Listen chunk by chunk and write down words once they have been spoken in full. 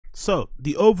So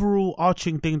the overall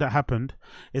arching thing that happened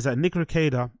is that Nick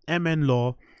Rekieta, MN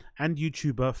Law, and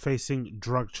YouTuber facing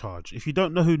drug charge. If you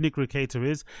don't know who Nick Rekieta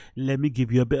is, let me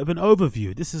give you a bit of an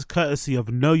overview. This is courtesy of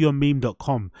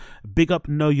knowyourmeme.com. Big up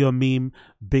Know Your Meme,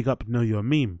 big up Know Your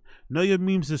Meme. Know Your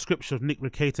Meme's description of Nick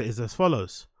Rekieta is as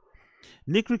follows.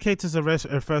 Nick Rekieta's arrest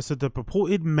refers to the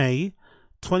purported May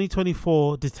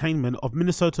 2024 detainment of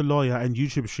Minnesota lawyer and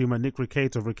YouTube streamer Nick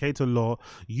Rekieta of Rekieta Law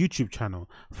YouTube channel,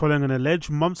 following an alleged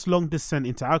months-long descent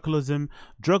into alcoholism,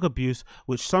 drug abuse,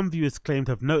 which some viewers claimed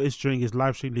have noticed during his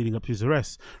live stream leading up to his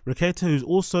arrest. Rekieta, who's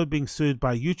also being sued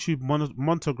by YouTube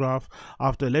Montagraph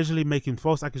after allegedly making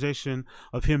false accusation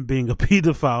of him being a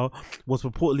paedophile, was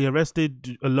purportedly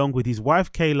arrested along with his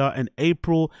wife Kayla and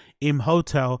April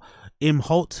Imholty,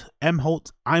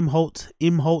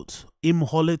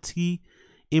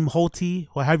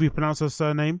 or however you pronounce her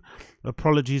surname,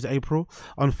 apologies April,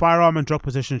 on firearm and drug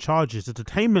possession charges. The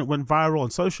detainment went viral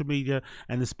on social media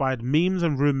and inspired memes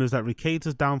and rumors that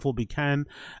Rekieta's downfall began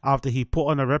after he put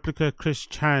on a replica Chris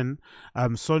Chan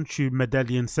Sonchu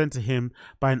medallion sent to him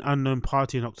by an unknown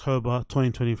party in October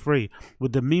 2023,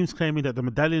 with the memes claiming that the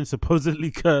medallion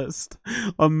supposedly cursed.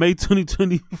 On May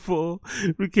 2024,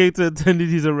 Rekieta attended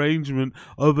his arraignment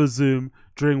over Zoom,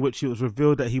 during which it was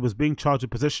revealed that he was being charged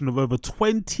with possession of over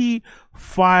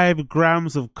 25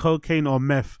 grams of cocaine or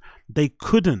meth. They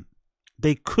couldn't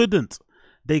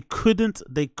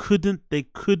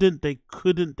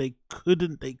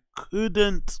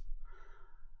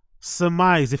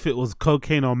surmise if it was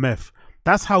cocaine or meth.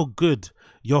 That's how good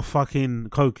your fucking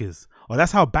coke is, or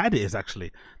that's how bad it is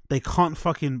actually. They can't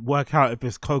fucking work out if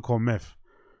it's coke or meth.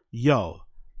 Yo,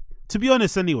 to be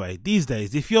honest anyway, these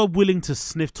days, if you're willing to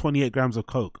sniff 28 grams of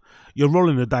coke, you're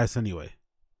rolling the dice anyway.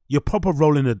 You're proper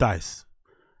rolling the dice,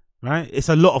 right? It's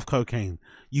a lot of cocaine.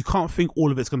 You can't think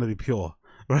all of it's going to be pure,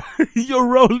 right? You're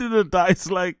rolling the dice.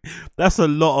 Like, that's a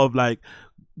lot of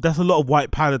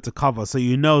white powder to cover. So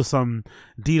you know some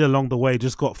deal along the way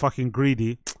just got fucking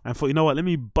greedy and thought, you know what, let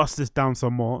me bust this down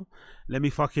some more. Let me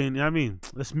fucking, you know what I mean?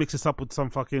 Let's mix this up with some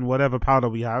fucking whatever powder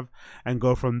we have and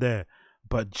go from there.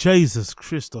 But Jesus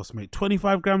Christos, mate,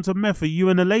 25 grams of meth for you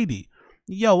and a lady.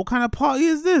 Yo, what kind of party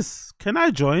is this? Can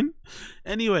I join?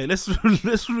 Anyway, let's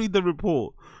read the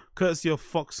report, courtesy of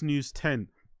Fox News 10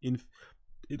 in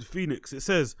Phoenix. It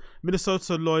says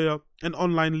Minnesota lawyer and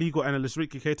online legal analyst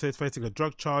Rick Rekieta is facing a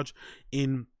drug charge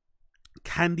in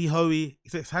Candihoe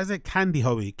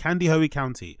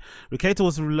County. Rekieta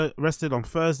was arrested on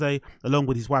Thursday along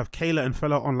with his wife Kayla and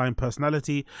fellow online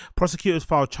personality. Prosecutors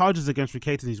filed charges against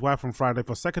Rekieta and his wife on Friday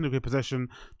for second-degree possession,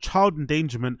 child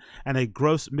endangerment, and a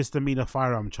gross misdemeanor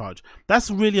firearm charge. That's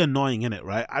really annoying, isn't it,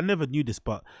 right? I never knew this,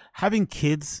 but having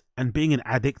kids and being an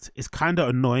addict is kind of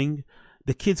annoying.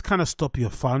 The kids kind of stop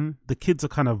your fun. The kids are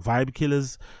kind of vibe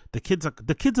killers. The kids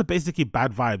are basically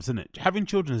bad vibes, isn't it? Having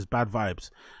children is bad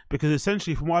vibes, because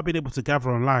essentially, from what I've been able to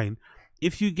gather online,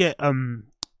 if you get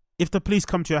if the police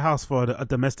come to your house for a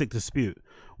domestic dispute,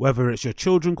 whether it's your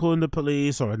children calling the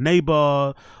police or a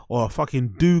neighbor or a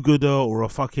fucking do-gooder or a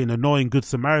fucking annoying good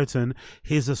Samaritan,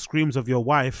 hears the screams of your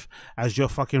wife as you're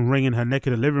fucking wringing her neck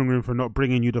in the living room for not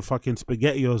bringing you the fucking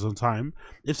SpaghettiOs on time.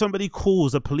 If somebody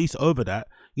calls the police over that,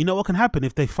 you know what can happen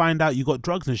if they find out you got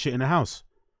drugs and shit in the house?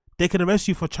 They can arrest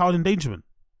you for child endangerment.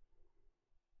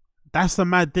 That's the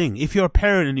mad thing. If you're a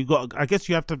parent and you got, I guess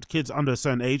you have to have kids under a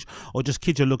certain age, or just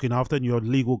kids you're looking after and you're a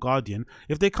legal guardian.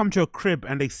 If they come to your crib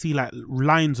and they see like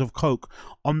lines of coke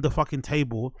on the fucking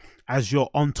table as you're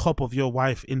on top of your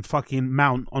wife in fucking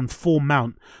mount, on full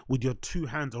mount, with your two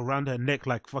hands around her neck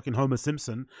like fucking Homer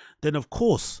Simpson, then of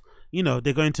course, you know,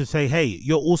 they're going to say, hey,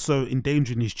 you're also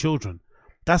endangering these children.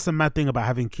 That's the mad thing about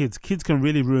having kids. Kids can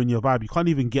really ruin your vibe. You can't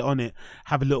even get on it,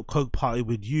 have a little coke party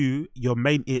with you, your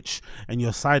main itch and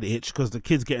your side itch, because the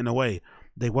kids getting away.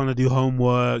 They want to do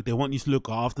homework. They want you to look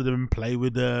after them, play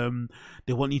with them.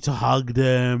 They want you to hug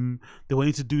them. They want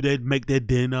you to make their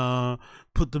dinner,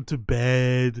 put them to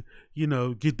bed, you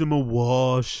know, give them a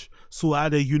wash, sort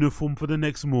out their uniform for the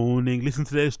next morning, listen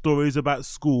to their stories about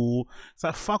school. It's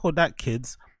like, fuck all that,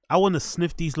 kids. I want to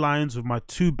sniff these lines with my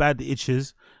two bad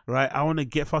itches, right? I want to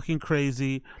get fucking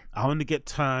crazy. I want to get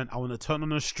turned. I want to turn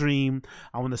on a stream.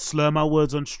 I want to slur my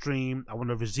words on stream. I want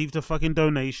to receive the fucking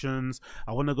donations.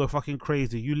 I want to go fucking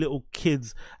crazy. You little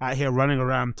kids out here running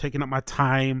around, taking up my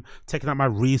time, taking up my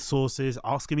resources,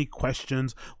 asking me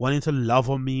questions, wanting to love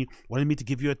on me, wanting me to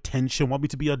give you attention, want me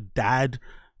to be your dad.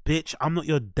 Bitch, I'm not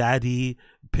your daddy.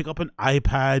 Pick up an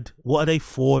iPad. What are they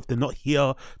for if they're not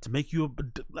here to make you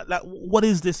like what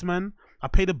is this, man? I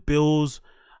pay the bills.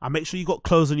 I make sure you got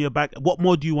clothes on your back. What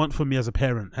more do you want from me as a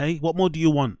parent? Hey, what more do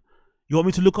you want? You want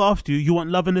me to look after you? You want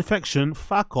love and affection?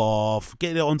 Fuck off.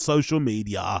 Get it on social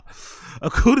media.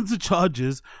 According to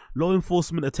charges, law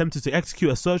enforcement attempted to execute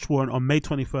a search warrant on May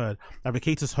 23rd at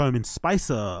Rekieta's home in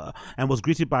Spicer and was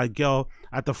greeted by a girl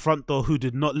at the front door who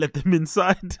did not let them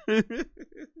inside.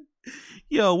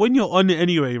 Yo, when you're on it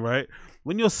anyway, right?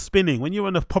 When you're spinning, when you're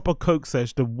on a proper coke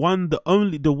sesh, the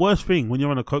worst thing when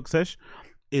you're on a coke sesh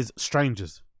is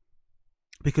strangers.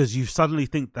 Because you suddenly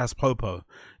think that's Popo.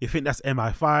 You think that's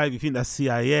MI5, you think that's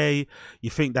CIA, you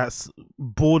think that's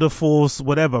Border Force,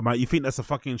 whatever, man. You think that's a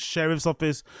fucking sheriff's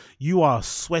office. You are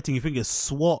sweating, you think it's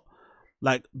SWAT.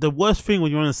 Like, the worst thing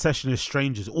when you're on a session is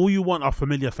strangers. All you want are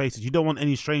familiar faces. You don't want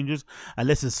any strangers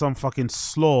unless it's some fucking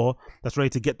slaw that's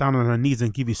ready to get down on her knees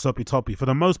and give you soppy toppy. For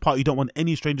the most part, you don't want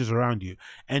any strangers around you.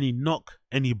 Any knock,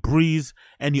 any breeze,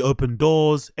 any open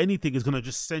doors, anything is going to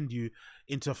just send you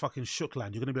into a fucking shook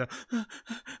land. You're going to be like...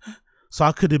 So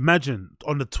I could imagine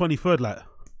on the 23rd, like,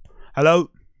 hello,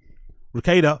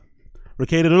 Rekieta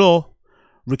the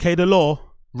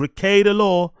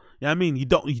law. You know what I mean? You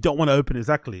don't want to open it,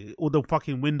 exactly. All the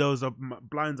fucking windows are,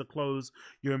 blinds are closed.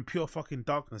 You're in pure fucking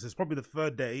darkness. It's probably the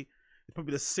 3rd day. It's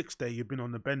probably the 6th day you've been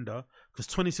on the bender. Because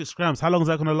 26 grams, how long is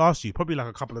that going to last you? Probably like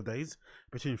a couple of days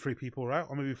between 3 people, right?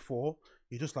 Or maybe 4.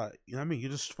 You're just like, you know what I mean?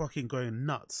 You're just fucking going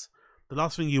nuts. The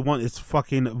last thing you want is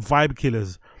fucking vibe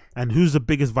killers. And who's the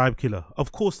biggest vibe killer?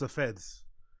 Of course, the feds.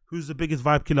 Who's the biggest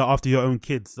vibe killer after your own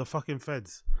kids? The fucking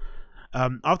feds.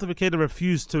 After Rekieta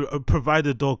refused to provide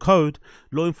the door code,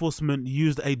 law enforcement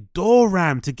used a door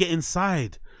ram to get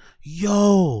inside.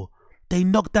 Yo, they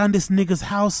knocked down this nigga's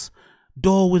house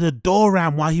door with a door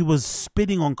ram while he was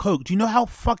spitting on coke. Do you know how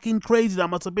fucking crazy that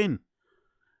must have been?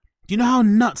 Do you know how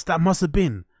nuts that must have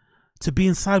been? To be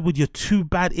inside with your 2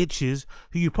 bad itches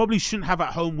who you probably shouldn't have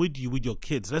at home with you with your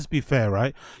kids. Let's be fair,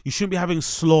 right? You shouldn't be having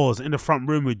slaws in the front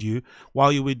room with you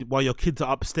while your kids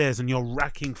are upstairs and you're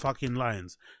racking fucking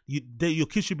lines. Your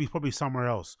kids should be probably somewhere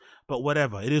else. But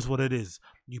whatever, it is what it is.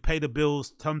 You pay the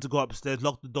bills, tell them to go upstairs,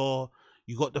 lock the door.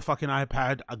 You got the fucking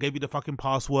iPad. I gave you the fucking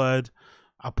password.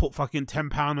 I put fucking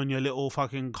 £10 on your little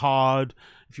fucking card.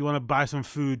 If you want to buy some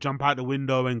food, jump out the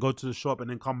window and go to the shop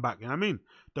and then come back. You know what I mean?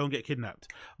 Don't get kidnapped.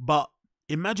 But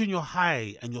imagine you're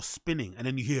high and you're spinning and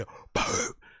then you hear,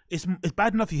 boom. It's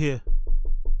bad enough you hear.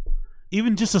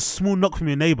 Even just a small knock from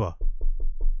your neighbor.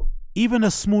 Even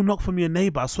a small knock from your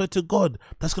neighbor, I swear to God,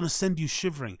 that's going to send you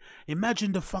shivering.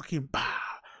 Imagine the fucking bah,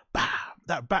 bah,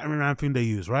 that battering ram thing they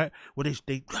use, right? Where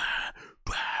they bah,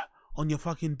 bah, on your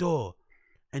fucking door.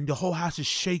 And the whole house is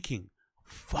shaking.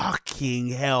 Fucking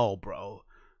hell, bro.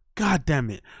 God damn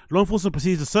it. Law enforcement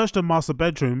proceeds to search the master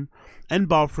bedroom and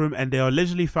bathroom, and they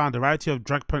allegedly found a variety of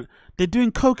drug... They're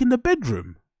doing coke in the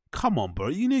bedroom. Come on, bro.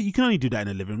 You know, you can only do that in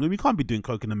the living room. You can't be doing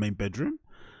coke in the main bedroom.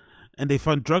 And they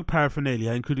found drug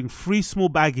paraphernalia, including 3 small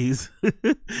baggies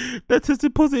that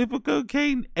tested positive for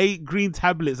cocaine, 8 green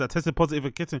tablets that tested positive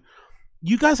for ketamine.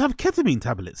 You guys have ketamine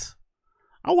tablets?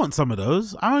 I want some of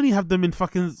those. I only have them in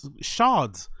fucking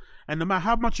shards. And no matter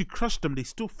how much you crush them, they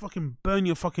still fucking burn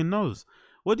your fucking nose.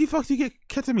 What the fuck do you get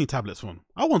ketamine tablets from?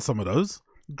 I want some of those.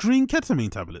 Green ketamine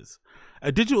tablets.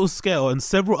 A digital scale and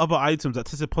several other items that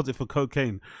tested positive for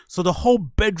cocaine. So the whole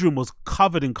bedroom was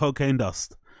covered in cocaine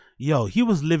dust. Yo, he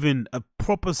was living a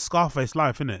proper Scarface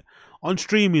life, innit? On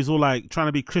stream, he's all like trying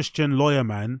to be Christian lawyer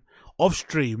man. Off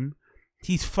stream,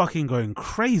 he's fucking going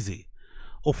crazy.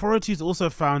 Authorities also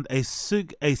found a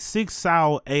Sig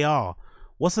Sauer AR.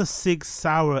 What's a Sig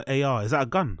Sauer AR? Is that a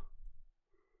gun?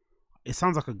 It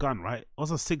sounds like a gun, right? What's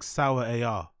a Sig Sauer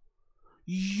AR?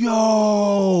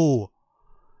 Yo!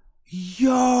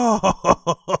 Yo!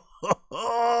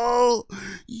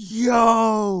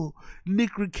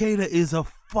 Nick Rekieta is a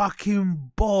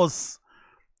fucking boss.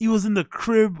 He was in the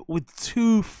crib with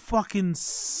 2 fucking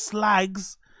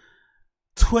slags,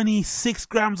 26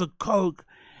 grams of coke,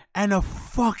 and a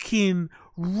fucking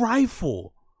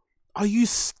rifle. Are you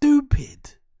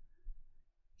stupid?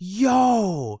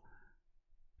 Yo,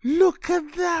 look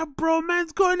at that, bro.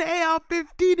 Man's got an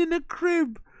AR-15 in the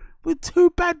crib with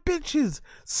 2 bad bitches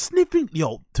sniffing.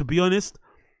 Yo, to be honest,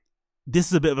 this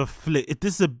is a bit of a flex.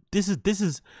 This is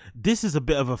a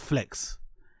bit of a flex.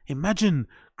 Imagine,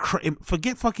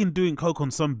 forget fucking doing coke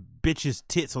on some bitch's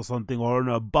tits or something, or on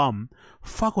a bum.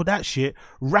 Fuck all that shit.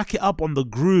 Rack it up on the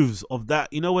grooves of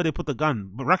that. You know where they put the gun,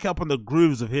 but rack it up on the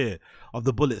grooves of the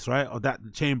bullets, right? Of that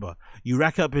chamber. You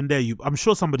rack it up in there. I'm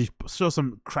sure some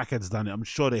crackheads done it. I'm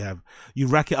sure they have. You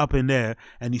rack it up in there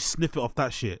and you sniff it off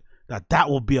that shit. That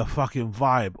will be a fucking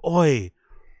vibe. Oi.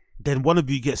 Then one of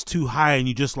you gets too high and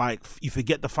you just like, you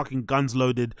forget the fucking gun's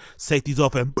loaded, safety's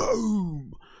off, and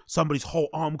boom, somebody's whole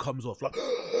arm comes off. Like,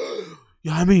 you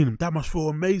know what I mean? That must feel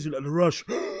amazing at the rush.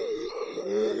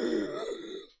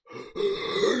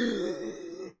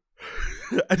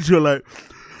 And you're like,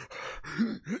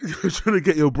 you're trying to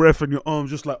get your breath and your arms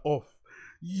just like off.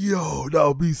 Yo, that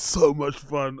would be so much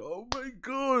fun. Oh my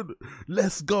god.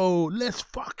 Let's go. Let's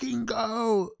fucking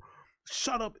go.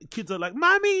 Shut up. Kids are like,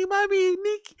 mommy,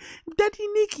 Nicky, daddy,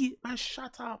 Nicky. Man,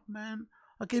 shut up, man.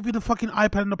 I gave you the fucking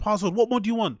iPad and the password. What more do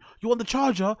you want? You want the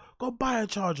charger? Go buy a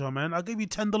charger, man. I gave you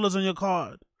 $10 on your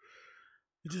card.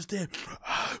 You're just there.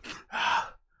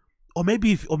 Or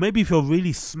maybe if you're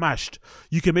really smashed,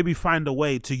 you can maybe find a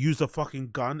way to use the fucking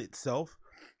gun itself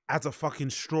as a fucking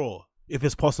straw, if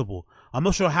it's possible. I'm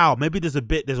not sure how. Maybe there's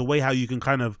a way how you can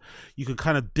kind of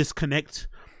disconnect,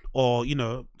 or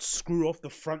screw off the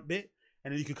front bit,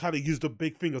 and then you can kind of use the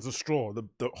big thing as a straw,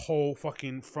 the whole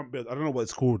fucking front bit. I don't know what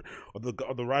it's called, of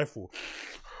the rifle,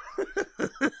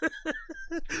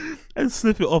 and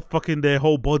sniff it off fucking their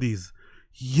whole bodies.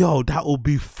 Yo, that will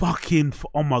be fucking.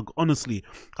 Oh my, honestly,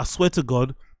 I swear to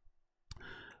God,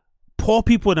 poor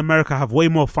people in America have way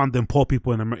more fun than poor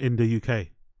people in the UK.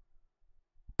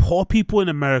 Poor people in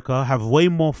America have way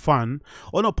more fun,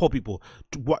 or not poor people,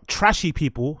 what trashy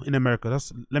people in America.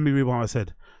 Let me read what I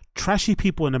said. Trashy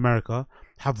people in America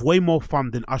have way more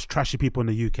fun than us trashy people in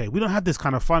the UK. We don't have this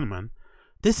kind of fun, man.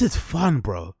 This is fun,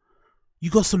 bro. You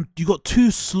got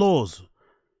 2 slaws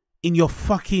in your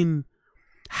fucking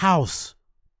house,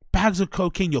 bags of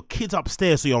cocaine, your kids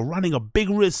upstairs, so you're running a big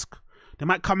risk. They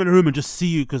might come in the room and just see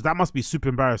you, because that must be super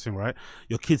embarrassing, right?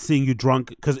 Your kids seeing you drunk,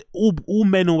 because all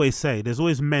men always say, there's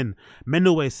always men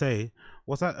always say,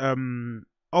 what's that?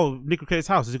 Oh, Nick Rekieta's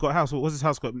house. Has he got a house? What's his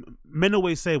house got? Men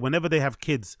always say whenever they have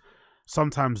kids,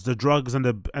 sometimes the drugs and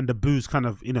the booze kind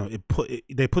of,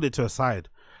 they put it to a side,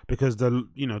 because the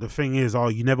thing is,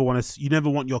 you never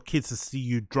want your kids to see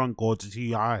you drunk or to see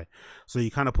you high, so you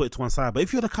kind of put it to one side. But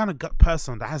if you're the kind of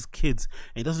person that has kids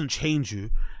and it doesn't change you,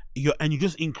 you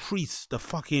just increase the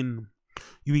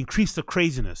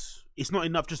craziness. It's not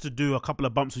enough just to do a couple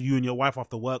of bumps with you and your wife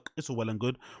after work. It's all well and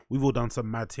good. We've all done some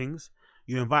mad things.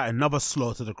 You invite another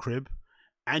slaw to the crib,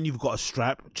 and you've got a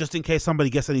strap just in case somebody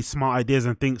gets any smart ideas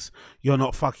and thinks you're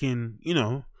not fucking,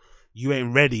 you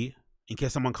ain't ready. In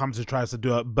case someone comes and tries to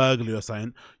do a burglary or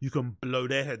something, you can blow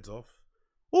their heads off.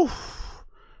 Oof.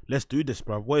 Let's do this,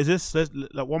 bro. What is this?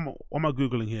 What am I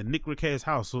googling here? Nick Rekieta's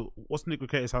house. So what's Nick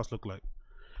Rekieta's house look like?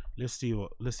 Let's see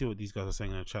what these guys are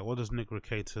saying in the chat. What does Nick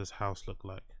Rekieta's house look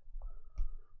like?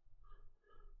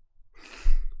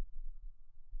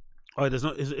 Oh, there's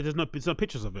no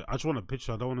pictures of it. I just want a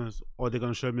picture. I don't want to. Or they're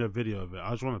gonna show me a video of it.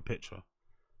 I just want a picture.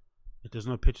 If there's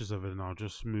no pictures of it, then I'll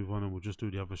just move on and we'll just do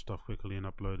the other stuff quickly and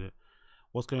upload it.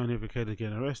 What's going on here? Rekieta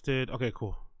getting arrested. Okay,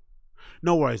 cool.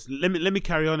 No worries. Let me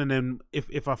carry on, and then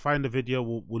if I find the video,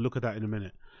 we'll look at that in a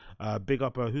minute. Big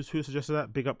up. Who suggested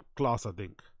that? Big up Glass, I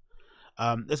think.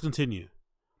 Let's continue.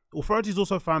 Authorities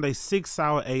also found a Sig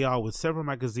Sauer AR with several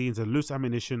magazines and loose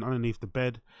ammunition underneath the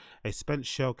bed, a spent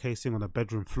shell casing on the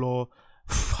bedroom floor,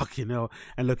 fucking hell,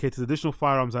 and located additional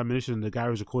firearms ammunition in the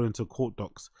garage according to court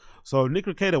docs. So Nick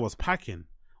Rekieta was packing,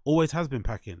 always has been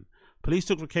packing. Police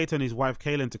took Rekieta and his wife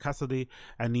Kayla into custody,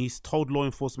 and he told law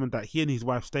enforcement that he and his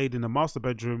wife stayed in the master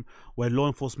bedroom, where law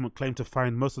enforcement claimed to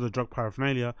find most of the drug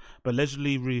paraphernalia, but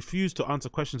allegedly refused to answer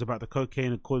questions about the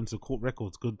cocaine according to court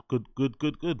records. Good.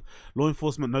 Law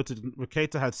enforcement noted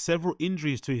Rekieta had several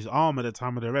injuries to his arm at the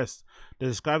time of the arrest. They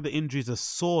described the injuries as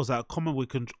sores that are common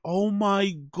with oh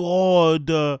my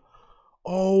god.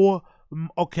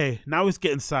 Okay, now it's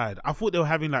getting sad. I thought they were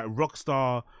having like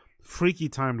rockstar freaky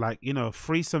time, like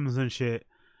threesomes and shit,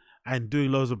 and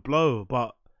doing loads of blow,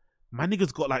 but my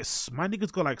nigga's got like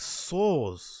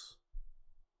sores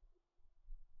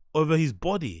over his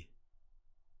body.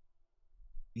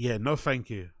 Yeah, no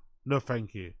thank you.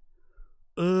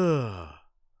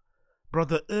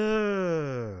 Brother,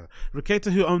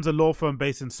 Rekieta, who owns a law firm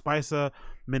based in Spicer,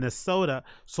 Minnesota,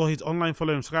 saw his online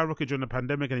following skyrocket during the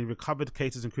pandemic, and he recovered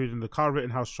cases including the Kyle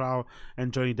Rittenhouse trial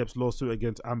and Johnny Depp's lawsuit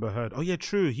against Amber Heard. Oh yeah,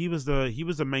 true. He was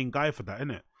the main guy for that,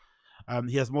 innit?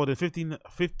 He has more than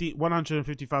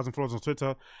 150,000 followers on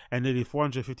Twitter and nearly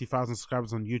 450,000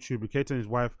 subscribers on YouTube. Rekieta and his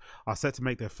wife are set to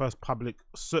make their first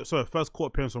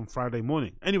court appearance on Friday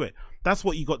morning. Anyway, that's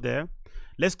what you got there.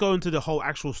 Let's go into the whole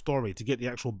actual story to get the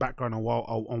actual background on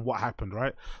what happened,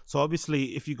 right? So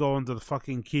obviously, if you go onto the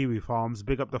fucking Kiwi farms,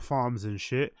 big up the farms and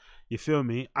shit, you feel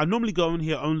me? I normally go in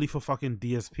here only for fucking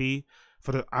DSP.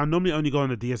 I normally only go on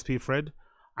the DSP thread.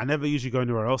 I never usually go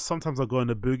anywhere else. Sometimes I go on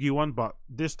the Boogie one, but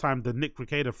this time the Nick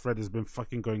Rekieta thread has been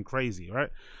fucking going crazy, right?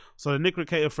 So the Nick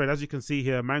Rekieta thread, as you can see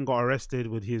here, man got arrested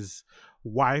with his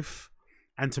wife,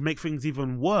 and to make things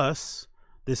even worse,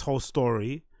 this whole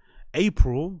story,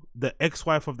 April, the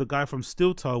ex-wife of the guy from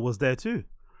Steel Toe, was there too.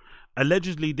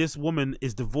 Allegedly, this woman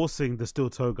is divorcing the Steel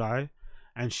Toe guy,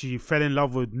 and she fell in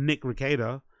love with Nick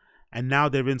Rekieta, and now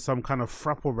they're in some kind of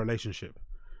throuple relationship.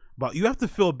 But you have to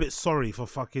feel a bit sorry for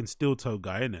fucking Steel Toe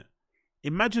guy, innit?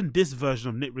 Imagine this version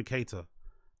of Nick Rekieta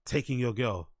taking your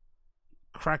girl.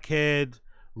 Crackhead,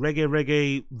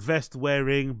 reggae vest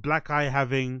wearing, black eye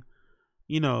having,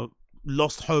 you know,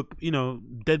 lost hope, you know,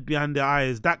 dead behind the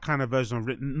eyes, that kind of version of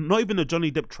it. Not even a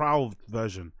Johnny Depp trial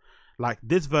version. Like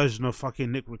this version of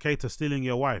fucking Nick Rekieta stealing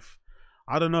your wife.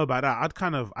 I don't know about that. I'd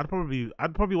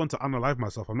probably want to unalive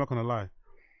myself. I'm not gonna lie.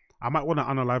 I might want to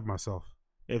unalive myself.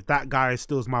 If that guy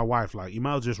steals my wife, like, you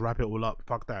might as well just wrap it all up.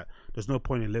 Fuck that. There's no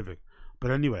point in living.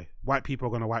 But anyway, white people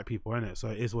are gonna white people, innit? So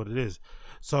it is what it is.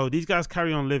 So these guys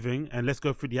carry on living, and let's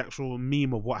go through the actual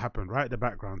meme of what happened, right? The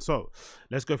background. So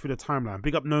let's go through the timeline.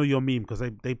 Big up Know Your Meme, because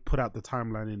they put out the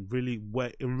timeline in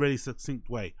really succinct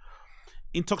way.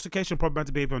 Intoxication,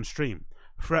 problematic behavior on stream.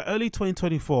 Throughout early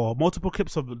 2024, multiple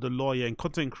clips of the lawyer and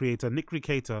content creator Nick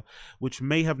Rekieta, which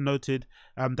may have noted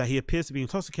that he appears to be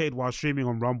intoxicated while streaming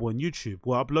on Rumble and YouTube,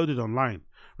 were uploaded online.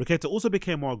 Rekieta also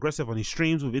became more aggressive on his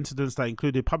streams, with incidents that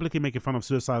included publicly making fun of a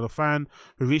suicidal fan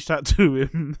who reached out to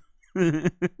him.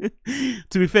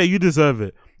 To be fair, you deserve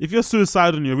it. If you're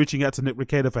suicidal and you're reaching out to Nick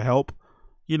Rekieta for help,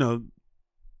 you know,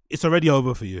 it's already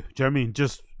over for you. Do you know what I mean?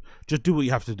 Just do what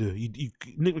you have to do.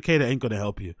 Nick Rekieta ain't gonna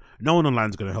help you. No one online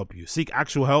is gonna help you. Seek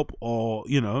actual help, or,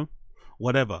 you know,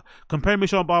 whatever. Comparing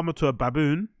Michelle Obama to a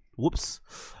baboon. Whoops.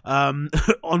 On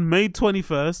May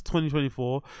 21st,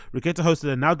 2024, Rekieta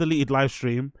hosted a now deleted live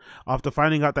stream after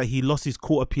finding out that he lost his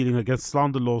court appealing against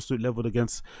slander lawsuit leveled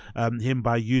against him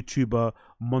by YouTuber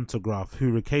Montagraph,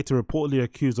 who Rekieta reportedly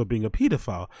accused of being a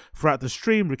pedophile. Throughout the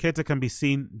stream, Rekieta can be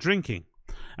seen drinking.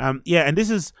 Yeah, and this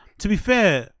is, to be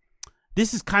fair,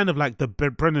 this is kind of like the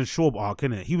Brendan Schaub arc,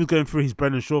 isn't it? He was going through his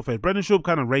Brendan Schaub phase. Brendan Schaub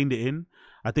kind of reined it in.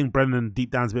 I think Brendan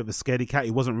deep down is a bit of a scaredy cat.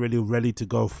 He wasn't really ready to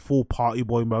go full party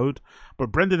boy mode.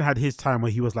 But Brendan had his time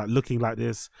where he was like looking like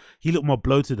this. He looked more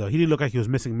bloated though. He didn't look like he was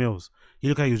missing meals. He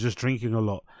looked like he was just drinking a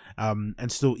lot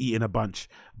and still eating a bunch.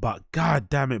 But god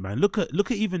damn it, man. Look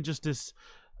at even just this.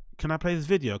 Can I play this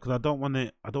video? Because I don't want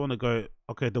to go.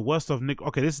 Okay, the worst of Nick.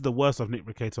 Okay, this is the worst of Nick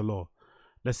Rekieta law.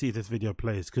 Let's see if this video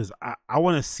plays, because I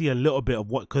want to see a little bit of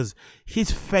what, because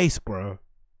his face, bro.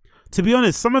 To be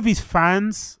honest, some of his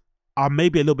fans are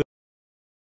maybe a little bit.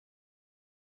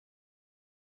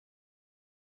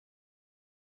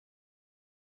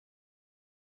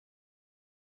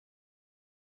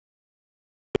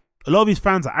 A lot of his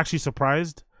fans are actually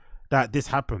surprised that this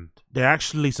happened. They're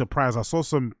actually surprised. I saw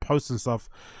some posts and stuff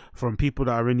from people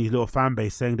that are in his little fan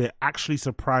base saying they're actually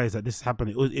surprised that this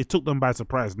happened. It took them by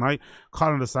surprise, and I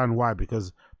can't understand why,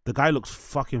 because the guy looks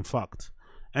fucking fucked.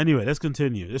 Anyway, let's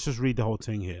continue. Let's just read the whole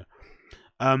thing here.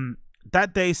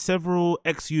 That day, several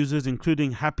ex-users,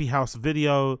 including Happy House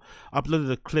Video,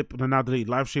 uploaded a clip on a now deleted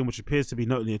live stream, which appears to be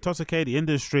notably intoxicated. At the end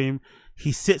of the stream,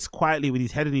 he sits quietly with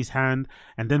his head in his hand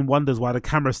and then wonders why the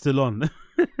camera's still on.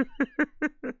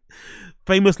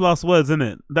 Famous last words, isn't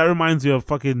it? That reminds you of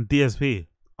fucking DSP.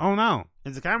 Oh no,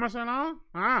 is the camera still on?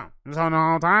 Oh, it's on the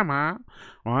whole time, huh?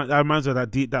 Alright, that reminds me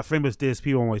of that famous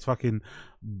DSP one where he's fucking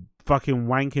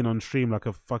wanking on stream like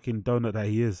a fucking donut that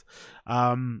he is.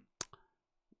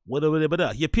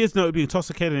 He appears to be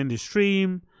intoxicated in the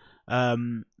stream.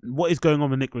 What is going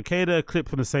on with Nick Rekieta? A clip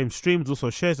from the same stream was also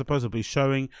shared, supposedly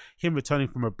showing him returning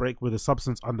from a break with a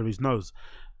substance under his nose.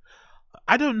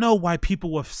 I don't know why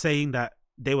people were saying that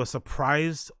they were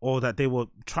surprised, or that they were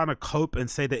trying to cope and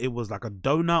say that it was like a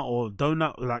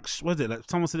donut, like, what was it? Like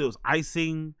someone said it was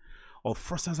icing or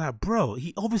frost. I was like, bro,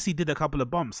 he obviously did a couple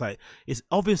of bumps. Like, it's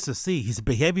obvious to see his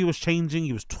behavior was changing.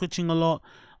 He was twitching a lot.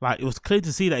 Like, it was clear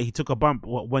to see that he took a bump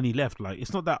when he left. Like,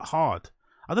 it's not that hard.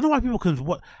 I don't know why people can.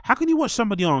 How can you watch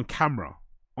somebody on camera,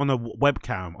 on a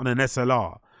webcam, on an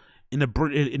SLR, in a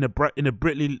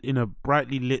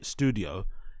brightly lit studio,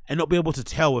 and not be able to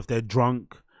tell if they're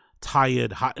drunk,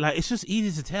 tired, high? Like, it's just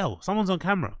easy to tell. Someone's on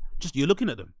camera. Just, you're looking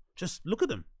at them. Just look at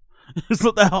them. It's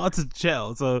not that hard to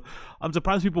tell. So I'm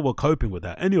surprised people were coping with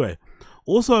that. Anyway,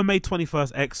 also a May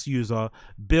 21st ex-user,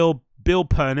 Bill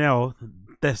Purnell,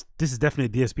 this is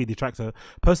definitely a DSP detractor,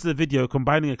 posted a video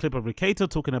combining a clip of Rekieta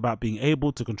talking about being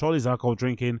able to control his alcohol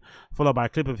drinking, followed by a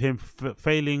clip of him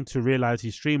failing to realize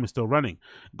his stream is still running,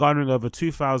 garnering over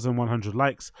 2,100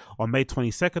 likes. On May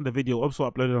 22nd, the video also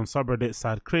uploaded on subreddit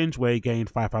Sad Cringe, where he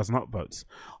gained 5,000 upvotes.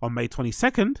 On May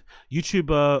 22nd,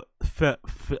 YouTuber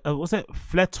was it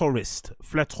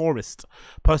Fletorist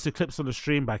posted clips on the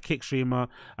stream by Kick streamer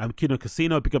Kino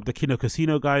Casino. Pick up the Kino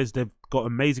Casino guys. They've got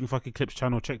amazing fucking clips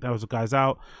channel. Check those guys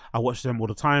out. I watch them all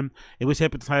the time. In which he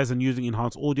hypnotized and using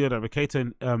enhanced audio that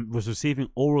Rekieta was receiving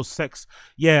oral sex.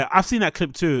 Yeah, I've seen that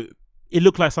clip too. It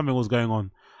looked like something was going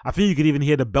on. I think you could even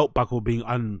hear the belt buckle being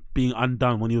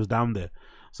undone when he was down there.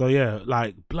 So yeah,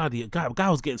 like bloody guy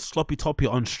was getting sloppy toppy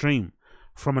on stream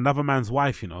from another man's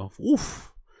wife. You know, oof.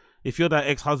 If you're that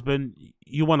ex-husband,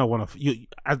 you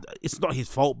it's not his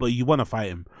fault, but you wanna fight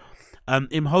him.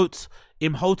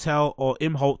 Imhotel or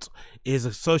Imholt is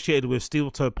associated with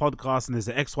Steel Toe podcast and is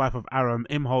the ex-wife of Aram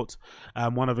Imholt,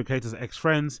 one of Rekieta's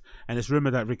ex-friends, and it's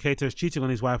rumored that Rekieta is cheating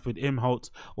on his wife with Imholt,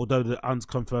 although the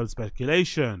unconfirmed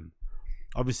speculation.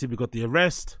 Obviously, we got the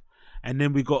arrest, and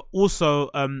then we got also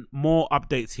more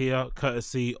updates here,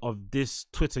 courtesy of this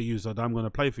Twitter user that I'm going to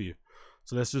play for you.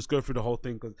 So let's just go through the whole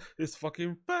thing because it's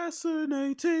fucking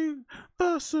fascinating.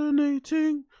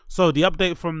 So the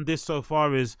update from this so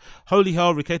far is, holy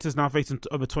hell, Rekieta is now facing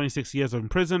over 26 years in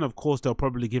prison. Of course, they'll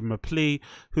probably give him a plea.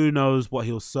 Who knows what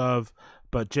he'll serve?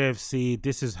 But JFC,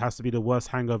 this has to be the worst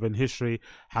hangover in history.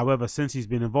 However, since he's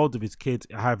been involved with his kids,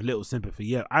 I have little sympathy.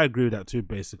 Yeah, I agree with that too,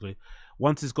 basically.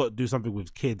 Once it's got to do something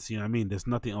with kids, you know what I mean? There's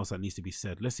nothing else that needs to be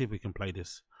said. Let's see if we can play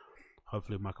this.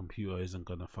 Hopefully my computer isn't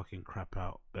gonna fucking crap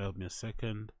out. Bear with me a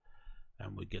second,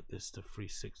 and we get this to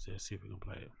 360. Let's see if we can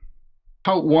play it.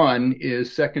 Count one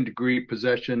is second-degree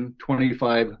possession,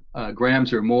 25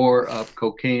 grams or more of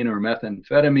cocaine or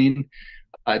methamphetamine.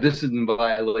 This is in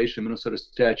violation of Minnesota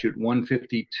Statute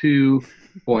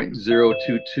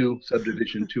 152.022,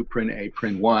 subdivision 2, print A,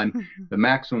 print 1. The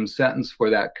maximum sentence for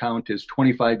that count is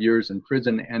 25 years in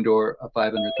prison and/or a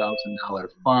 $500,000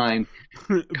 fine.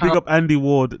 Big up Andy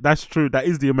Ward. That's true. That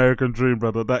is the American dream,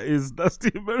 brother. That's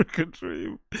the American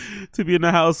dream. To be in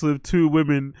a house with 2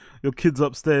 women, your kids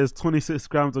upstairs, 26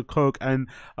 grams of coke, and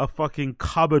a fucking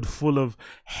cupboard full of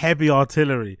heavy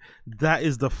artillery. That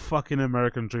is the fucking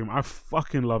American dream. I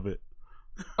fucking love it.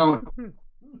 Count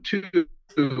 2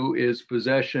 is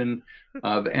possession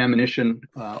of ammunition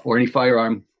or any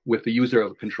firearm with the user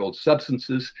of controlled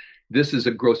substances. This is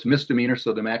a gross misdemeanor,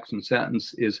 so the maximum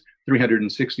sentence is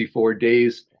 364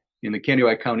 days in the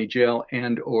Kansas County Jail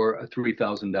and/or a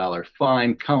 $3,000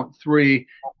 fine. Count 3,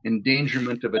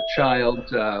 endangerment of a child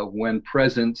when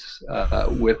present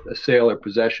with a sale or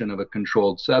possession of a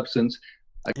controlled substance.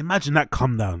 Imagine that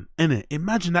come down, innit?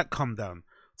 Imagine that come down.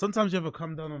 Sometimes you have a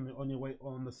come down on your way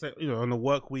on the set, on the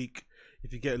work week.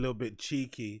 If you get a little bit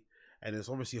cheeky, and it's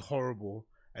obviously horrible,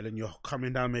 and then you're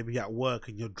coming down maybe at work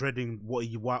and you're dreading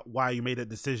why you made a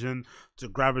decision to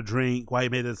grab a drink, why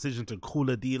you made a decision to call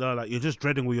a dealer. Like, you're just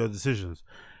dreading all your decisions.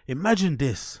 Imagine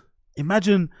this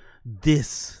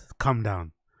come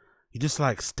down. You're just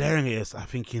like staring at it,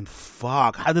 thinking,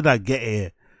 fuck, how did I get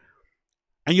here?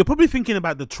 And you're probably thinking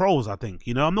about the trolls, I think.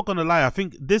 I'm not gonna lie, I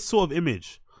think this sort of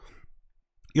image,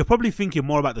 you're probably thinking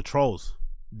more about the trolls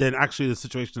than actually the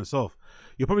situation itself.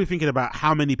 You're probably thinking about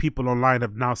how many people online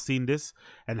have now seen this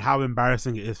and how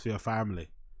embarrassing it is for your family.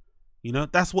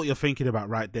 That's what you're thinking about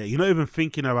right there. You're not even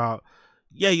thinking about,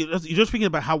 you're just thinking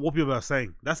about what people are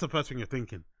saying. That's the first thing you're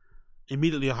thinking.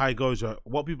 Immediately your high goes,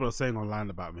 what people are saying online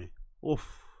about me.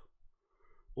 Oof.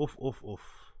 Oof, oof,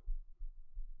 oof.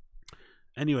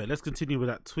 Anyway, let's continue with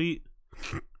that tweet.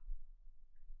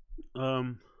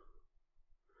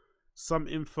 Some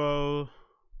info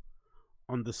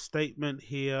on the statement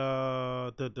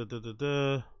here.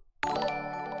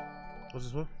 What's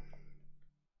this one?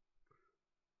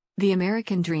 The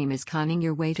American dream is conning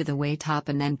your way to the way top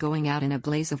and then going out in a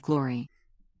blaze of glory.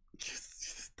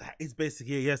 That is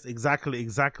basically, yes, exactly.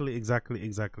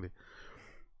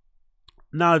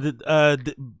 Now,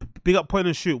 the big up point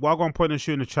and shoot. While going point and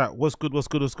shoot in the chat. What's good? No,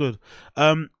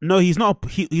 he's not a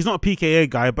PKA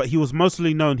guy, but he was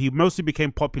mostly known. He mostly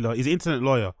became popular. He's an internet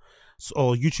lawyer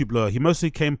or YouTube lawyer. He mostly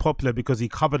became popular because he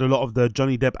covered a lot of the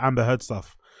Johnny Depp Amber Heard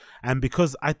stuff. And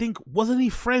because I think, wasn't he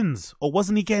friends or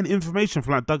wasn't he getting information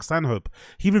from like Doug Stanhope?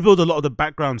 He revealed a lot of the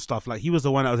background stuff. Like, he was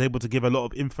the one that was able to give a lot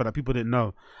of info that people didn't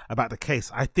know about the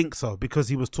case. I think so, because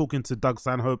he was talking to Doug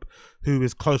Stanhope, who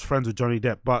is close friends with Johnny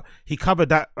Depp. But he covered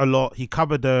that a lot. He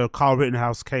covered the Kyle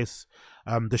Rittenhouse case,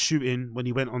 the shooting when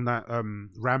he went on that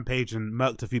rampage and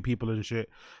murked a few people and shit.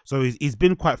 So he's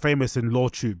been quite famous in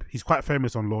LawTube. He's quite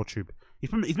famous on LawTube.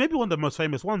 He's maybe one of the most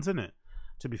famous ones, isn't it?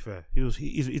 To be fair,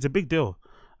 he's a big deal.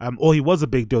 Or he was a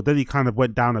big deal. Then he kind of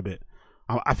went down a bit.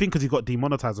 I think because he got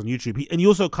demonetized on YouTube. And he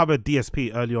also covered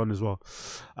DSP early on as well.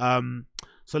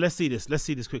 So let's see this. Let's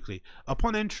see this quickly.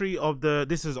 Upon entry of the,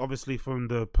 this is obviously from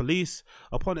the police.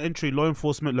 Upon entry, law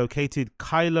enforcement located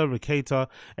Kyla Rekieta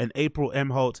and April M.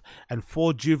 Holt, and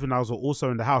 4 juveniles were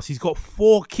also in the house. He's got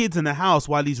 4 kids in the house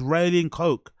while he's railing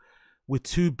coke with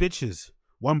 2 bitches,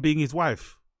 one being his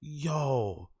wife.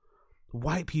 Yo,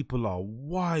 white people are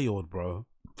wild, bro.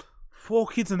 4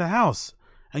 kids in the house,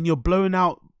 and you're blowing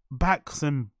out backs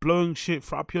and blowing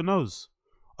shit up your nose.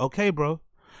 Okay, bro.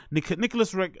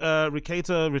 Nicholas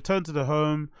Rekieta returned to the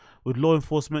home with law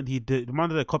enforcement. He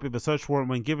demanded a copy of the search warrant.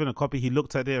 When given a copy, he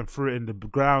looked at it and threw it in the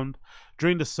ground.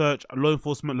 During the search, law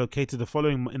enforcement located the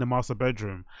following in the master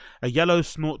bedroom: a yellow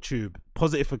snort tube,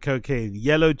 positive for cocaine.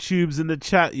 Yellow tubes in the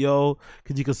chat, yo,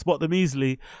 because you can spot them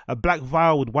easily. A black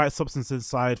vial with white substance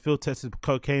inside, field tested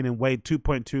cocaine and weighed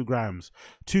 2.2 grams.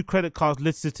 2 credit cards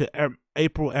listed to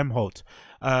April M. Holt.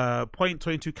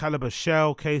 .22 caliber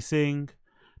shell casing.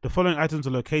 The following items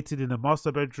are located in the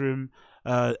master bedroom: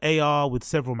 AR with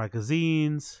several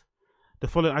magazines. The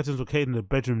following items were located in the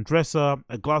bedroom dresser: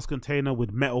 a glass container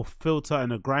with metal filter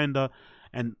and a grinder.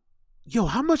 And yo,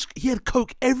 how much? He had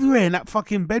coke everywhere in that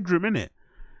fucking bedroom, innit?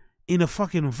 In a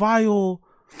fucking vial.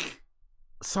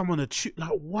 Someone a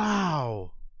like,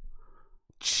 wow.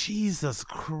 Jesus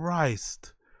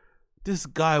Christ. This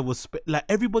guy was like,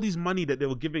 everybody's money that they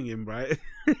were giving him, right?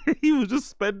 He was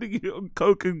just spending it on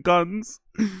coke and guns.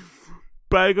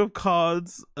 Bag of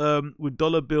cards with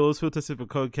dollar bills, field tested for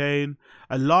cocaine.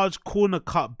 A large corner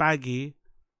cut baggie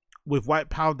with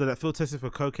white powder that field tested for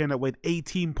cocaine that weighed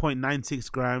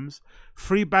 18.96 grams.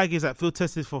 3 baggies that field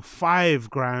tested for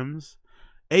 5 grams.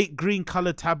 8 green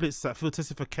colored tablets that field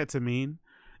tested for ketamine.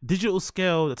 Digital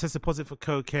scale that tested positive for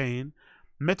cocaine.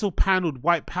 Metal pan with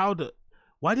white powder.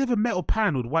 Why do you have a metal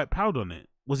pan with white powder on it?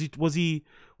 Was he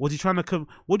trying to come?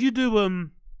 What do you do?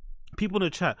 People in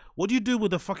the chat, what do you do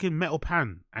with a fucking metal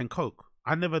pan and coke?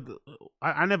 I never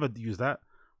use that.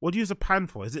 What do you use a pan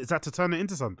for? Is that to turn it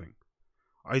into something?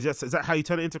 Or is that how you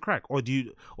turn it into crack? Or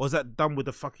is that done with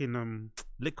the fucking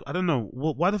liquid? I don't know.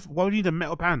 Why would you need a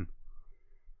metal pan?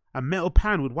 A metal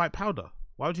pan with white powder.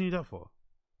 Why would you need that for?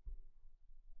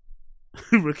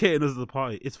 Rekieta us the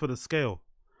party. It's for the scale.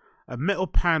 A metal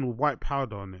pan with white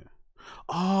powder on it.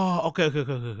 Oh, okay.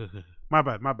 My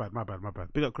bad.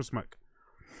 Big up Chris Mack.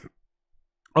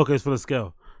 Okay, it's for the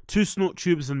scale. 2 snort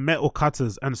tubes and metal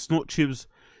cutters and snort tubes.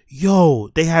 Yo,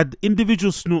 they had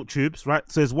individual snort tubes, right?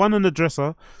 So there's 1 on the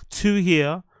dresser, 2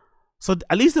 here. So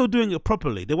at least they were doing it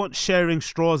properly. They weren't sharing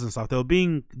straws and stuff. They were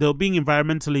being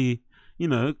environmentally,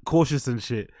 cautious and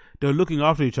shit. They were looking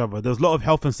after each other. There was a lot of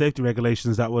health and safety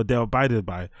regulations that they were abided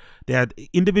by. They had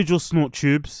individual snort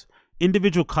tubes,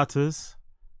 individual cutters,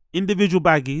 individual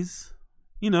baggies.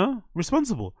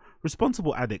 Responsible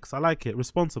addicts. I like it.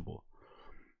 Responsible.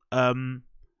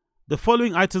 The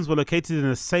following items were located in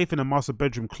a safe in a master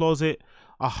bedroom closet: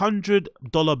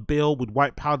 $100 bill with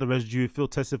white powder residue,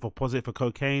 field tested for positive for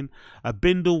cocaine; a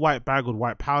bindle white bag with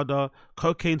white powder;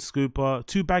 cocaine scooper;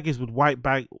 2 baggies with white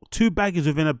bag; 2 baggies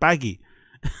within a baggie.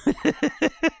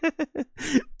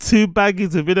 2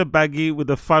 baggies within a baggie with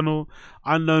a funnel,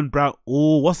 unknown brown.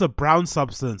 Oh, what's a brown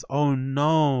substance? Oh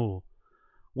no.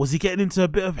 Was he getting into a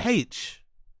bit of H?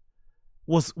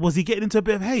 Was he getting into a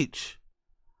bit of H?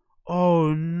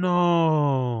 Oh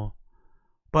no.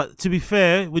 But to be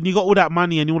fair, when you got all that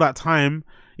money and all that time,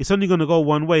 it's only gonna go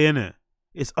one way, innit?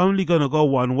 It's only gonna go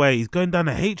one way. He's going down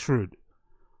the H route.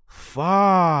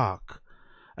 Fuck.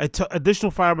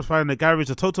 Additional firearms found in the garage.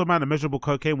 The total amount of measurable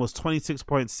cocaine was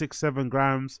 26.67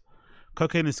 grams.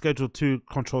 Cocaine is Schedule 2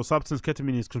 controlled substance.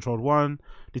 Ketamine is Controlled 1.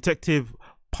 Detective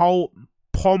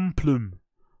Pomplum.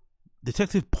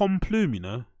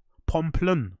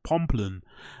 Pomplun.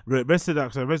 Arrested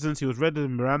at a residence. He was read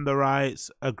in Miranda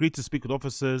rights. Agreed to speak with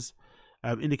officers.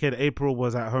 Indicated April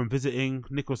was at home visiting.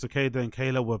 Nicholas Rekieta and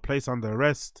Kayla were placed under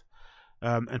arrest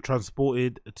and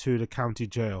transported to the county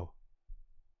jail.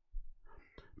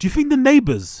 Do you think the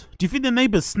neighbors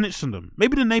snitched on them?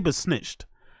 Maybe the neighbors snitched.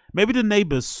 Maybe the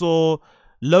neighbors saw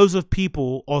loads of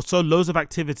people or saw loads of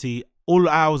activity all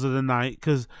hours of the night.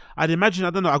 Because I'd imagine,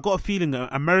 I don't know, I've got a feeling that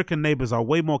American neighbors are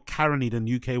way more Karen-y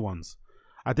than UK ones.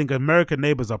 I think American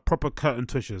neighbors are proper curtain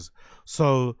twishers.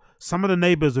 So some of the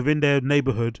neighbors within their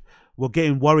neighborhood were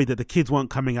getting worried that the kids weren't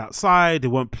coming outside. They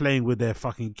weren't playing with their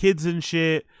fucking kids and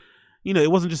shit.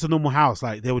 It wasn't just a normal house.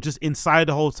 Like, they were just inside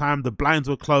the whole time. The blinds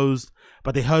were closed,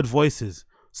 but they heard voices.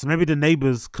 So maybe the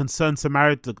neighbors, concerned to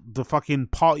marry the fucking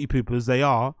party poopers they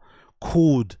are,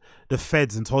 called the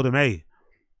feds and told them, hey,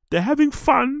 they're having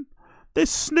fun. they're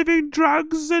sniffing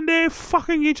drugs and they're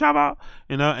fucking each other,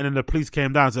 you know. And then the police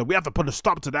came down and said, we have to put a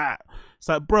stop to that. It's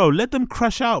like, bro, let them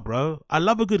crash out, bro. I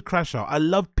love a good crash out. I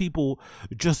love people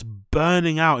just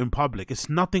burning out in public. It's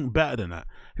nothing better than that.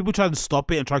 People try to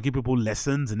stop it and try to give people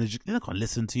lessons, and they're not gonna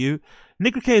listen to you.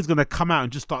 Nick Rekieta is gonna come out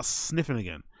and just start sniffing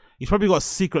again. He's probably got a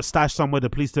secret stash somewhere the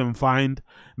police didn't find,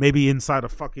 maybe inside a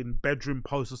fucking bedroom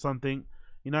post or something.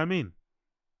 You know what I mean?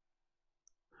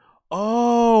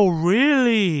 Oh,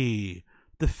 really?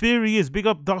 The theory is, big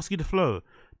up Darsky the Flow.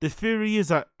 The theory is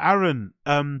that Aaron,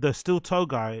 the steel toe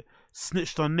guy,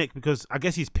 snitched on Nick because I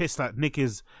guess he's pissed that Nick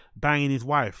is banging his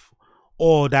wife.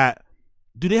 Or that,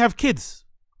 do they have kids?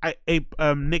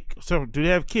 Nick, sorry, do they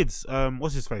have kids?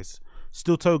 What's his face?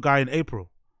 Steel toe guy in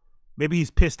April. Maybe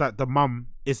he's pissed that the mum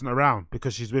isn't around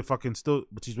because she's with fucking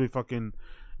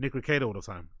Nick Rekieta all the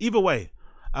time. Either way,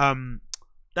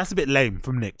 that's a bit lame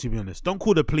from Nick, to be honest. Don't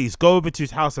call the police. Go over to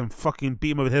his house and fucking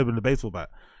beat him over the head with a baseball bat.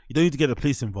 You don't need to get the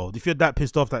police involved. If you're that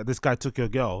pissed off that this guy took your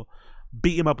girl,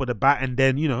 beat him up with a bat and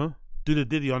then, you know, do the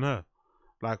diddy on her.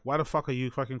 Like, why the fuck are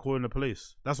you fucking calling the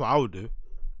police? That's what I would do.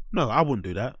 No, I wouldn't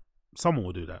do that. Someone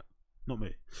would do that. Not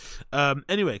me.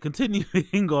 Anyway,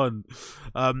 continuing on.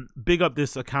 Big up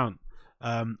this account.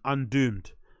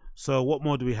 Undoomed. So what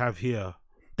more do we have here?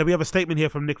 Then we have a statement here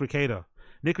from Nick Rekieta.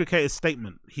 Nick Rekieta's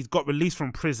statement. He's got released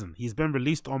from prison. He's been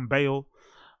released on bail.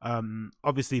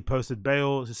 Obviously he posted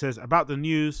bail. It says about the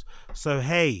news. So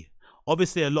hey,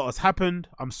 obviously a lot has happened.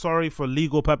 I'm sorry. For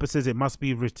legal purposes it must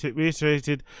be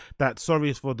reiterated that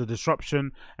sorry is for the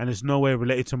disruption and is no way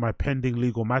related to my pending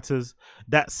legal matters.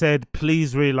 That said,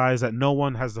 please realize that no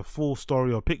one has the full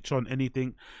story or picture on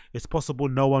anything. It's possible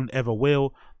no one ever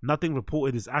will. Nothing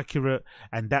reported is accurate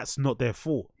and that's not their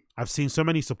fault. I've seen so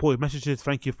many supportive messages.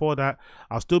 Thank you for that.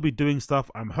 I'll still be doing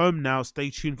stuff. I'm home now. Stay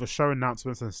tuned for show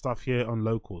announcements and stuff here on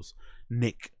Locals.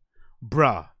 Nick.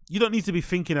 Bruh. You don't need to be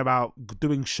thinking about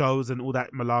doing shows and all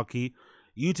that malarkey.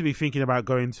 You need to be thinking about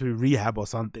going to rehab or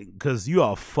something because you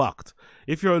are fucked.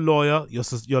 If you're a lawyer,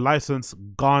 your license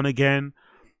gone again.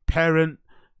 Parent,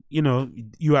 you know,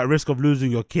 you're at risk of losing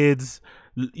your kids.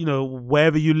 You know,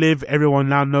 wherever you live, everyone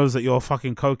now knows that you're a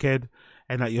fucking cokehead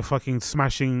and that you're fucking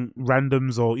smashing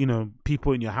randoms or, you know,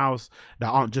 people in your house that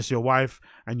aren't just your wife,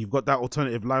 and you've got that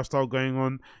alternative lifestyle going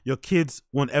on. Your kids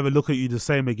won't ever look at you the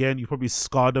same again. You probably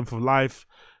scarred them for life.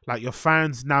 Like, your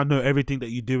fans now know everything that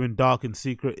you do in dark and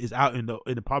secret is out in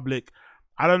the public.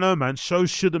 I don't know, man. Shows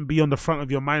shouldn't be on the front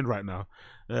of your mind right now.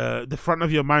 The front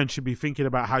of your mind should be thinking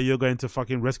about how you're going to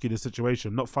fucking rescue the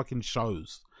situation, not fucking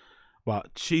shows.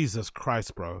 But Jesus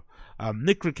Christ, bro.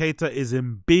 Nick Rekieta is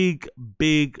in big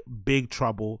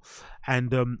trouble.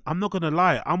 And I'm not going to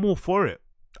lie. I'm all for it.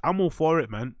 I'm all for it,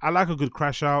 man. I like a good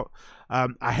crash out.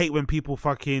 I hate when people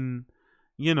fucking,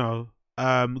 you know,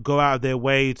 go out of their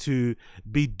way to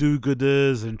be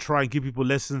do-gooders and try and give people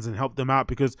lessons and help them out,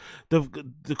 because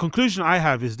the conclusion I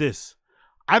have is this.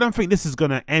 I don't think this is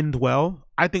going to end well.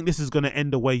 I think this is going to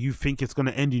end the way you think it's going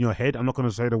to end in your head. I'm not going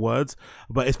to say the words,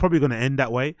 but it's probably going to end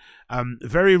that way.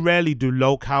 Very rarely do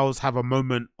locals have a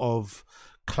moment of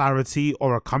clarity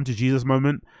or a come to Jesus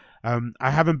moment.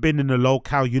 I haven't been in the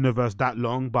local universe that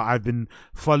long, but I've been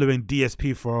following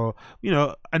DSP for, you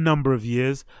know, a number of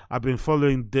years. I've been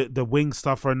following the Wing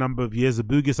stuff for a number of years, the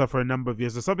Boogie stuff for a number of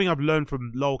years. So something I've learned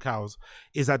from locals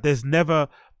is that there's never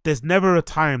a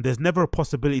time, there's never a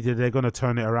possibility that they're going to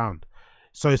turn it around.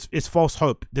 So it's false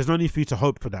hope. There's no need for you to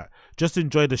hope for that. Just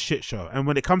enjoy the shit show. And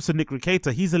when it comes to Nick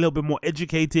Rekieta, he's a little bit more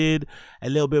educated, a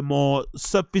little bit more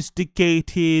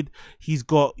sophisticated. He's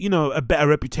got, you know, a better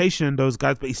reputation than those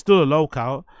guys, but he's still a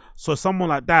local. So someone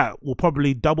like that will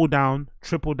probably double down,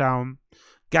 triple down,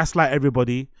 gaslight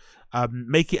everybody,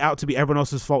 make it out to be everyone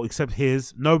else's fault except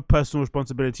his. No personal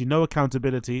responsibility, no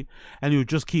accountability, and he'll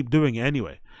just keep doing it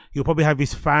anyway. He'll probably have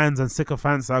his fans and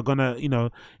sycophants that are gonna, you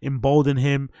know, embolden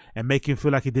him and make him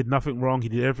feel like he did nothing wrong, he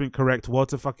did everything correct.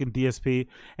 What a fucking DSP.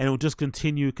 And it will just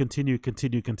continue.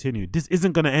 This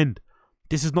isn't gonna end.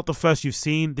 This is not the first you've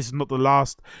seen. This is not the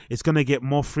last. It's gonna get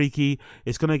more freaky.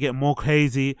 It's gonna get more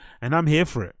crazy, and I'm here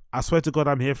for it. I swear to God,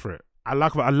 I'm here for it. I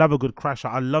love a good crasher.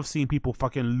 I love seeing people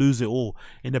fucking lose it all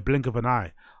in the blink of an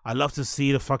eye. I love to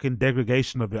see the fucking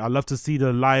degradation of it. I love to see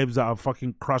the lives that are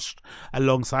fucking crushed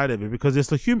alongside of it, because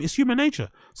it's human nature.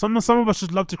 Some of us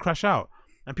just love to crash out,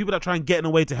 and people that try and get in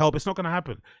a way to help, it's not going to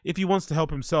happen. If he wants to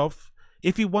help himself,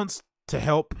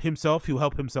 he'll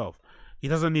help himself. He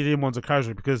doesn't need anyone to encourage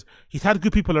him, because he's had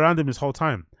good people around him this whole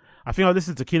time. I think I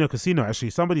listened to Kino Casino, actually.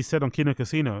 Somebody said on Kino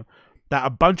Casino that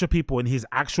a bunch of people in his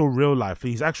actual real life,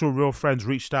 his actual real friends,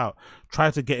 reached out,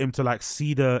 tried to get him to like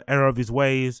see the error of his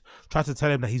ways, tried to tell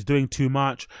him that he's doing too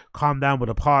much, calm down with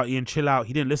a party and chill out.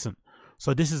 He didn't listen.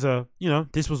 So this is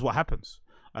this was what happens.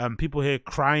 People here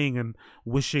crying and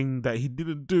wishing that he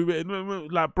didn't do it.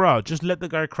 Like, bro, just let the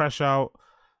guy crash out.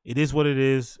 It is what it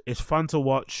is. It's fun to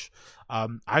watch.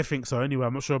 I think so anyway.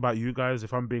 I'm not sure about you guys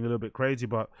if I'm being a little bit crazy,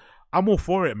 but I'm all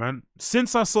for it, man.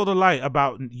 Since I saw the light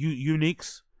about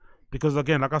uniques, because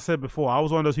again, like I said before, I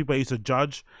was one of those people that used to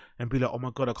judge and be like, oh my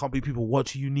God, I can't believe people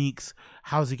watch uniques.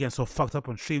 How's he getting so fucked up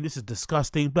on stream? This is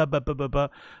disgusting, blah, blah, blah, blah, blah.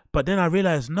 But then I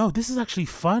realized, no, this is actually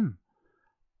fun.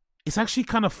 It's actually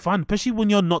kind of fun, especially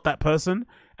when you're not that person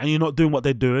and you're not doing what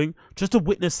they're doing. Just to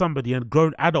witness somebody, a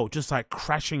grown adult, just like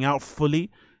crashing out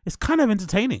fully, it's kind of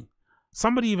entertaining.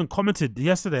 Somebody even commented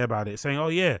yesterday about it, saying, oh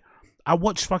yeah, I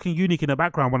watch fucking Unique in the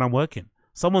background when I'm working.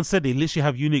 Someone said they literally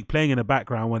have Unique playing in the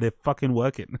background when they're fucking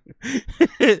working.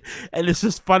 And it's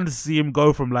just fun to see him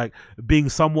go from like being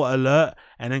somewhat alert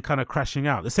and then kind of crashing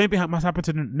out. The same thing must happen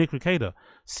to Nick Rekieta.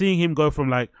 Seeing him go from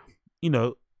like,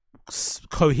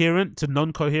 coherent to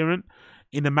non-coherent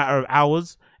in a matter of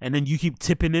hours, and then you keep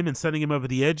tipping him and sending him over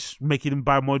the edge, making him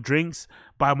buy more drinks,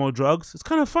 buy more drugs. It's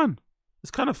kind of fun.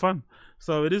 It's kind of fun.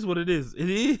 So it is what it is. It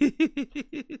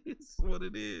is what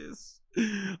it is.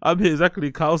 I'm here,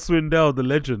 exactly. Carl Swindell, the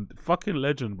legend. Fucking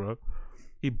legend, bro.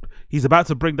 He's about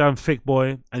to bring down Thick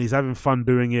Boy, and he's having fun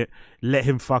doing it. Let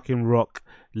him fucking rock.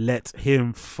 Let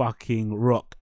him fucking rock.